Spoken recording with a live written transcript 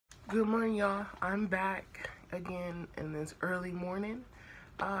Good morning, y'all. I'm back again in this early morning.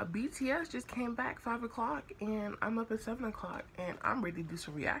 BTS just came back 5 o'clock and I'm up at 7 o'clock and I'm ready to do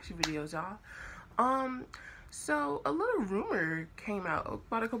some reaction videos, y'all. So a little rumor came out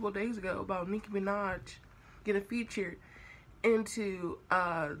about a couple of days ago about Nicki Minaj getting featured into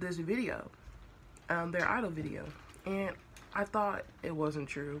this video, their Idol video, and I thought it wasn't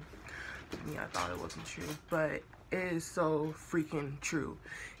true. I thought it wasn't true, but it is so freaking true.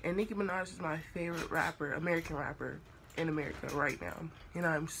 And Nicki Minaj is my favorite rapper, American rapper in America right now. And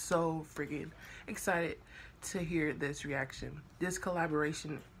I'm so freaking excited to hear this reaction. This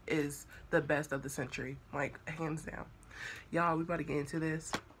collaboration is the best of the century, like hands down. Y'all, we about to get into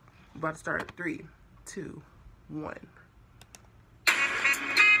this. We're about to start 3, 2, 1.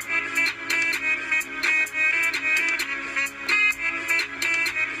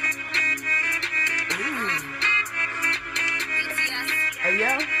 Hey,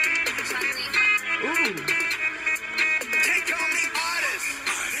 yo. Ooh. Can't call me artist.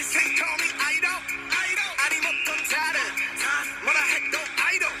 Can't call me idol. 아님 어떤 다른 뭐라 해도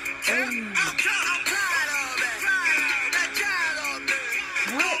idol. I'm proud of it. 난 잘없네.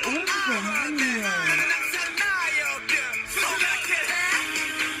 What is the meaning? 나는 항상 나였게. 생각해.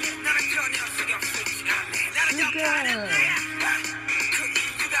 나는 전혀 신경 쓰지 않네. 나는 역할을 해. 그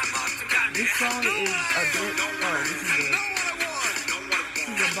이유가 뭐든 간에. This song is a bit, this is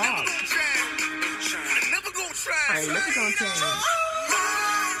a bop. Alright, look at on change.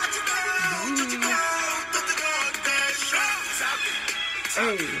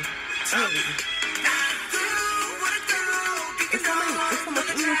 Hey, hey. It's so much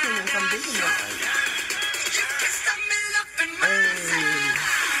English in this, I'm digging it. Hey.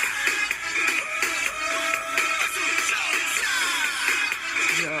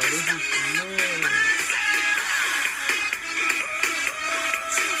 Yo, this is lit.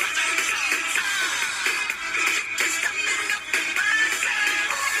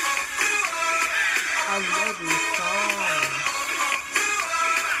 I love this song.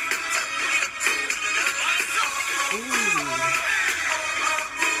 Ooh.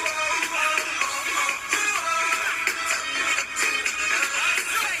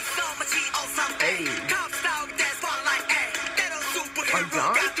 Hey. On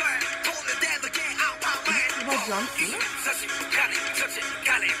John? About John Cena?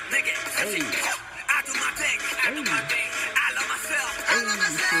 Hey. Hey. Hey,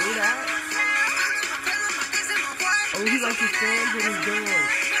 see that? Oh, he likes his fans and his dance.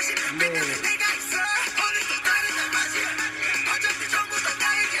 Man.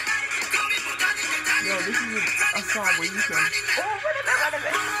 Yo, this is a song where you can... Oh, wait a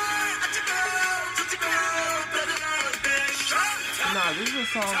minute. Nah, this is a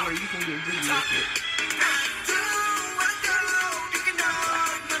song where you can get jiggy with it.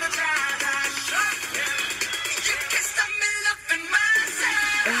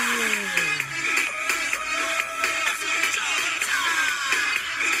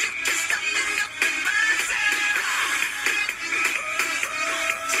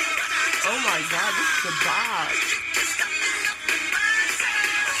 Oh my god, this is a vibe.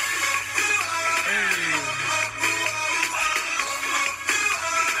 Hey.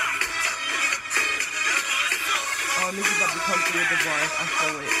 Oh, Nicki's about to come through with the bars. I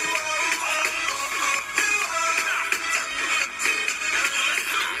feel it.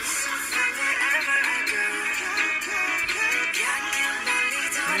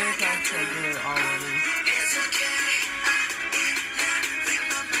 It sounds so good already.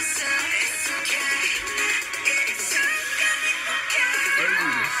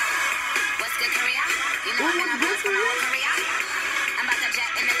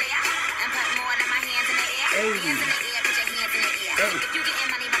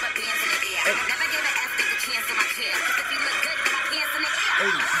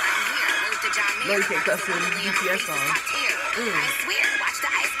 No, you can't cuss in the BTS song. I swear, watch the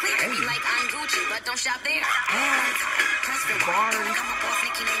ice clear. Be like I'm Gucci, but don't shop there. Press the bars. Come up off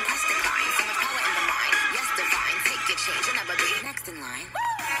Nicki name, press the line. Sing a poet in the mind. Yes, divine. Take your change. You'll never be next in line.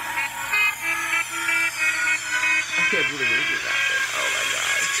 I can't believe it did that. Oh my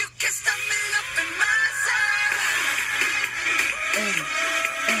god. You can stop me up in my side.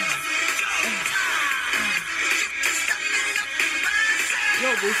 Yo,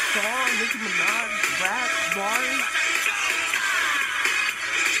 this song, Nicki Minaj, rap, bars.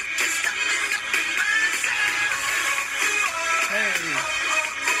 Hey.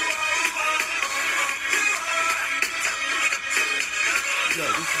 Yo,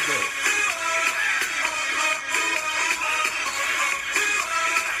 this is it.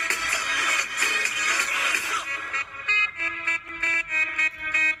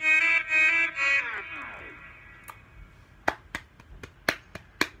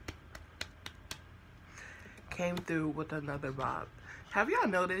 came through with another bop. Have y'all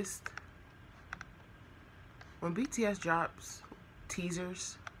noticed when BTS drops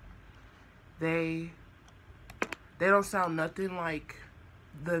teasers, they don't sound nothing like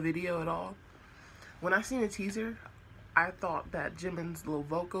the video at all? When I seen the teaser, I thought that Jimin's little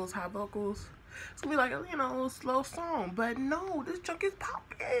vocals, high vocals, it's gonna be like, you know, a slow song. But no, this junk is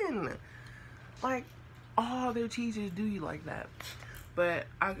popping. Like, all their teasers do you like that. But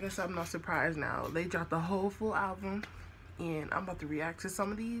I guess I'm not surprised now. They dropped the whole full album, and I'm about to react to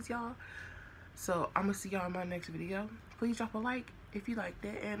some of these, y'all. So I'm gonna see y'all in my next video. Please drop a like if you liked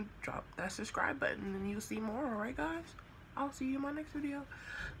it, and drop that subscribe button, and you'll see more. Alright guys, I'll see you in my next video.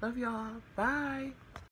 Love y'all. Bye.